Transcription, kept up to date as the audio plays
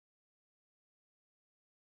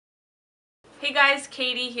Hey guys,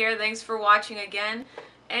 Katie here. Thanks for watching again.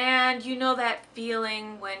 And you know that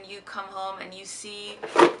feeling when you come home and you see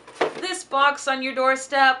this box on your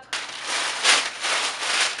doorstep?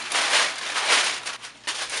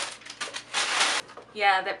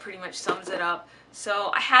 Yeah, that pretty much sums it up.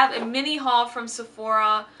 So I have a mini haul from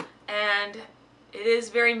Sephora, and it is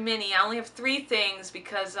very mini. I only have 3 things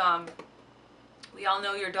because we all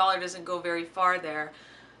know your dollar doesn't go very far there.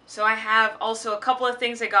 So I have also a couple of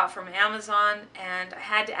things I got from Amazon, and I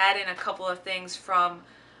had to add in a couple of things from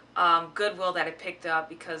Goodwill that I picked up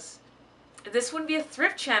because this wouldn't be a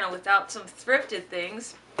thrift channel without some thrifted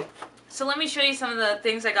things. So let me show you some of the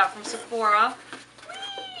things I got from Sephora.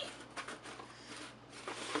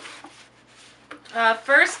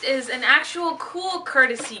 First is an actual cool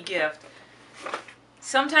courtesy gift.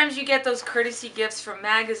 Sometimes you get those courtesy gifts from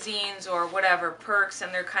magazines or whatever, perks,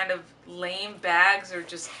 and they're kind of lame bags or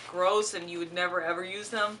just gross and you would never ever use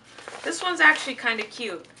them. This one's actually kind of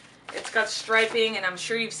cute. It's got striping, and I'm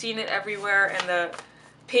sure you've seen it everywhere, and the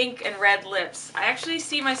pink and red lips. I actually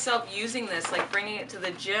see myself using this, like bringing it to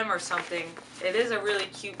the gym or something. It is a really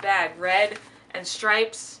cute bag. Red and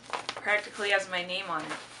stripes, practically has my name on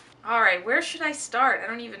it. Alright, where should I start? I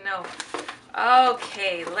don't even know.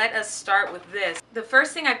 Okay, let us start with this. The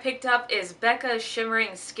first thing I picked up is Becca's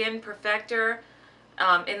Shimmering Skin Perfector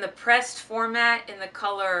in the pressed format in the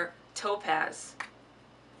color Topaz.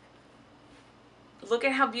 Look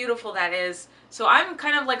at how beautiful that is. So I'm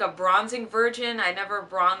kind of like a bronzing virgin. I never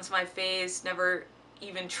bronze my face, never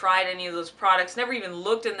even tried any of those products, never even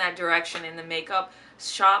looked in that direction in the makeup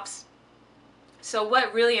shops. So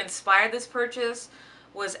what really inspired this purchase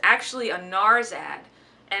was actually a NARS ad.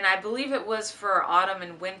 And I believe it was for autumn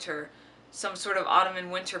and winter, some sort of autumn and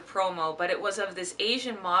winter promo, but it was of this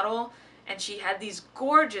Asian model, and she had these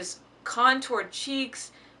gorgeous contoured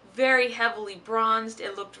cheeks, very heavily bronzed.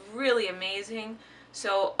 It looked really amazing.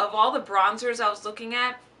 So of all the bronzers I was looking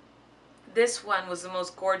at, this one was the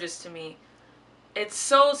most gorgeous to me. It's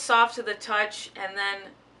so soft to the touch, and then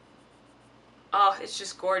oh, it's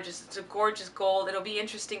just gorgeous. It's a gorgeous gold. It'll be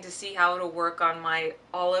interesting to see how it'll work on my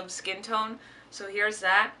olive skin tone. So here's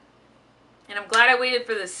that. And I'm glad I waited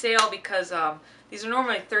for the sale because these are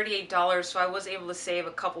normally $38, so I was able to save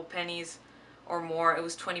a couple pennies or more. It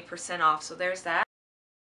was 20% off, so there's that.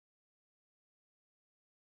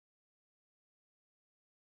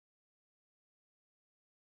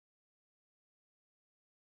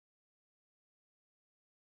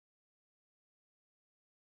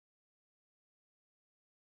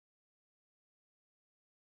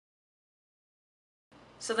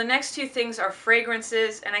 So the next 2 things are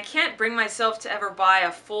fragrances, and I can't bring myself to ever buy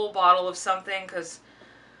a full bottle of something because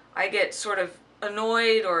I get sort of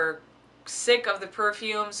annoyed or sick of the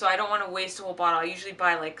perfume, so I don't want to waste a whole bottle. I usually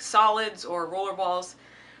buy like solids or rollerballs.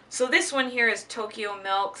 So this one here is Tokyo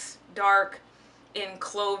Milk's Dark in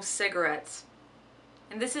Clove cigarettes.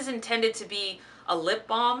 And this is intended to be a lip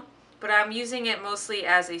balm, but I'm using it mostly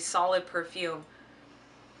as a solid perfume.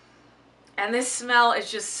 And this smell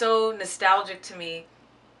is just so nostalgic to me,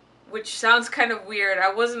 which sounds kind of weird.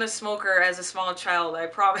 I wasn't a smoker as a small child, I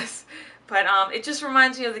promise. But it just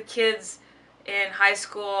reminds me of the kids in high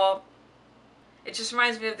school. It just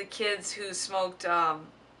reminds me of the kids who smoked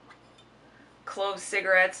Clove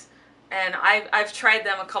cigarettes. And I've tried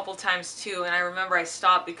them a couple times too, and I remember I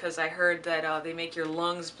stopped because I heard that they make your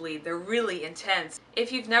lungs bleed. They're really intense.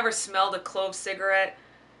 If you've never smelled a Clove cigarette,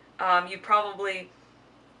 you probably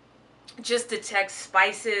just detect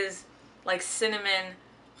spices like cinnamon,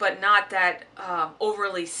 but not that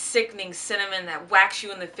overly sickening cinnamon that whacks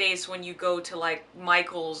you in the face when you go to like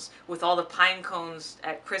Michael's with all the pine cones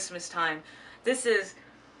at Christmas time. This is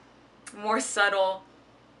more subtle.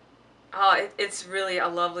 Oh, it's really a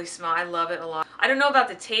lovely smell. I love it a lot. I don't know about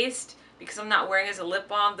the taste because I'm not wearing it as a lip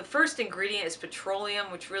balm. The first ingredient is petroleum,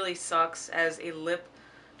 which really sucks as a lip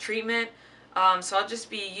treatment. So I'll just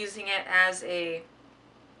be using it as a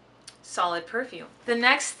solid perfume. The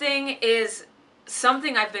next thing is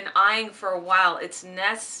something I've been eyeing for a while. It's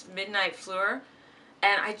Nest's Midnight Fleur,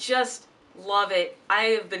 and I just love it. I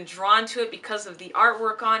have been drawn to it because of the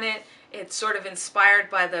artwork on it. It's sort of inspired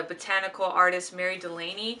by the botanical artist Mary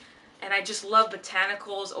Delaney, and I just love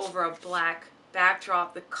botanicals over a black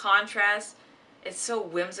backdrop. The contrast is so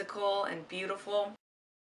whimsical and beautiful.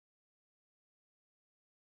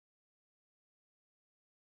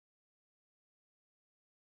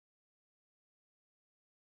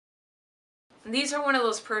 These are one of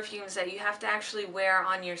those perfumes that you have to actually wear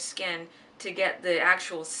on your skin to get the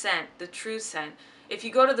actual scent, the true scent. If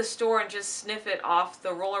you go to the store and just sniff it off the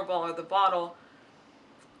rollerball or the bottle,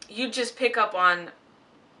 you just pick up on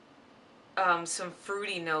some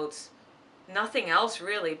fruity notes. nothing else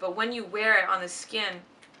really. But when you wear it on the skin,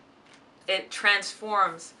 it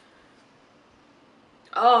transforms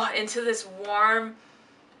into this warm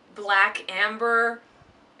black amber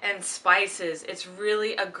and spices. It's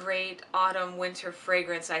really a great autumn winter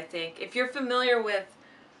fragrance, I think. If you're familiar with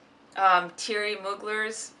Thierry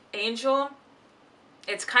Mugler's Angel,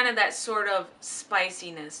 it's kind of that sort of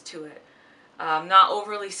spiciness to it. Not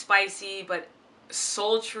overly spicy, but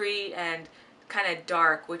sultry and kind of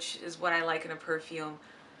dark, which is what I like in a perfume.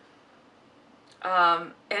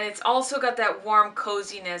 And it's also got that warm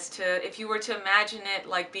coziness to, if you were to imagine it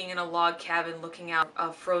like being in a log cabin looking out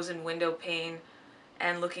a frozen window pane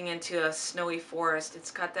and looking into a snowy forest. It's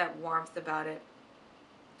got that warmth about it.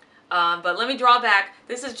 But let me draw back.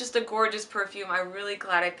 This is just a gorgeous perfume. I'm really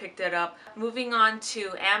glad I picked it up. Moving on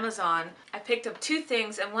to Amazon, I picked up two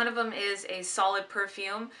things, and one of them is a solid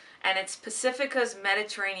perfume, and it's Pacifica's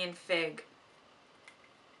Mediterranean Fig.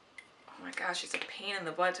 Oh my gosh, it's a pain in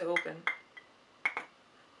the butt to open.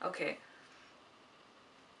 Okay.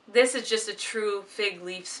 This is just a true fig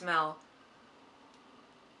leaf smell.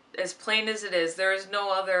 As plain as it is. There is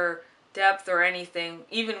no other depth or anything,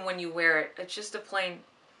 even when you wear it. It's just a plain,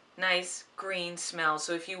 nice green smell.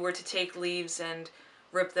 So if you were to take leaves and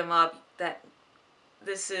rip them up,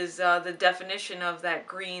 this is the definition of that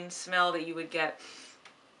green smell that you would get.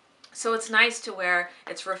 So it's nice to wear.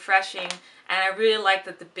 It's refreshing. And I really like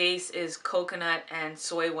that the base is coconut and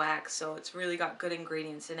soy wax, so it's really got good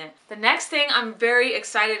ingredients in it. The next thing I'm very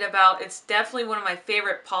excited about, it's definitely one of my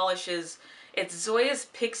favorite polishes. It's Zoya's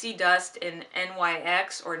Pixie Dust in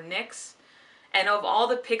NYX or Nyx. And of all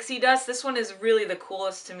the pixie dust, this one is really the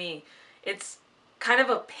coolest to me. It's kind of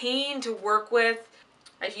a pain to work with.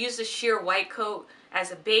 I've used a sheer white coat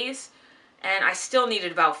as a base, and I still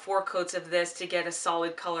needed about 4 coats of this to get a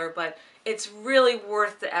solid color, but it's really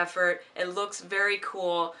worth the effort. It looks very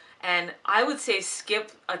cool, and I would say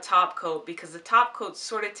skip a top coat because the top coat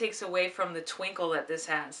sort of takes away from the twinkle that this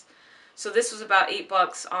has. So this was about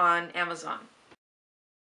 $8 on Amazon.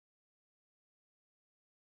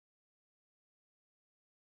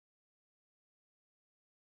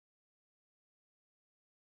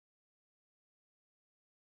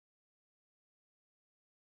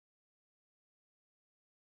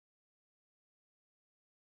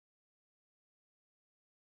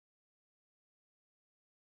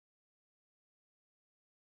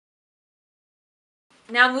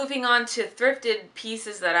 Now moving on to thrifted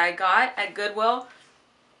pieces that I got at Goodwill.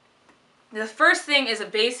 The first thing is a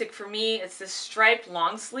basic for me. It's this striped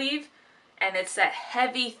long sleeve, and it's that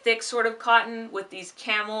heavy, thick sort of cotton with these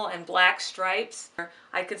camel and black stripes.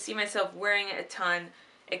 I could see myself wearing it a ton.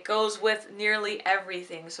 It goes with nearly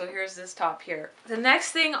everything. So here's this top here. The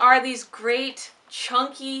next thing are these great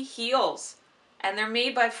chunky heels, and they're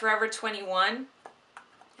made by Forever 21.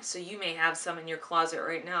 So you may have some in your closet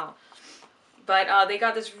right now. But they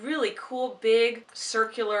got this really cool big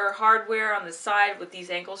circular hardware on the side with these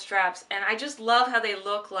ankle straps. And I just love how they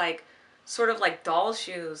look like, sort of like doll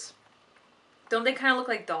shoes. Don't they kind of look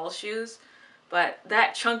like doll shoes? But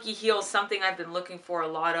that chunky heel is something I've been looking for a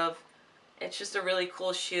lot of. It's just a really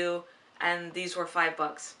cool shoe. And these were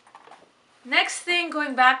 $5. Next thing,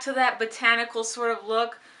 going back to that botanical sort of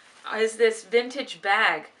look, is this vintage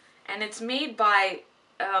bag. And it's made by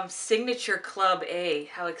Signature Club A.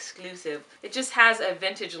 How exclusive. It just has a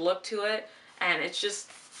vintage look to it, and it's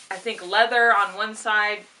just, I think, leather on one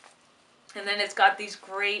side, and then it's got these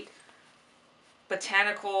great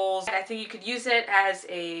botanicals. I think you could use it as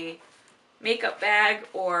a makeup bag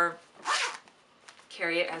or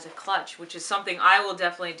carry it as a clutch, which is something I will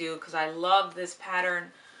definitely do because I love this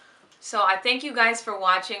pattern. So I thank you guys for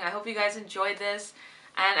watching. I hope you guys enjoyed this.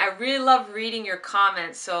 And I really love reading your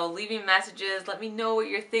comments, so leave me messages, let me know what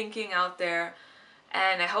you're thinking out there.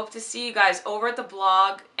 And I hope to see you guys over at the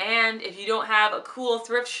blog. And if you don't have a cool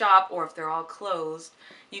thrift shop, or if they're all closed,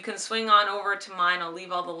 you can swing on over to mine. I'll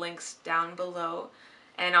leave all the links down below.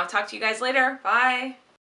 And I'll talk to you guys later. Bye!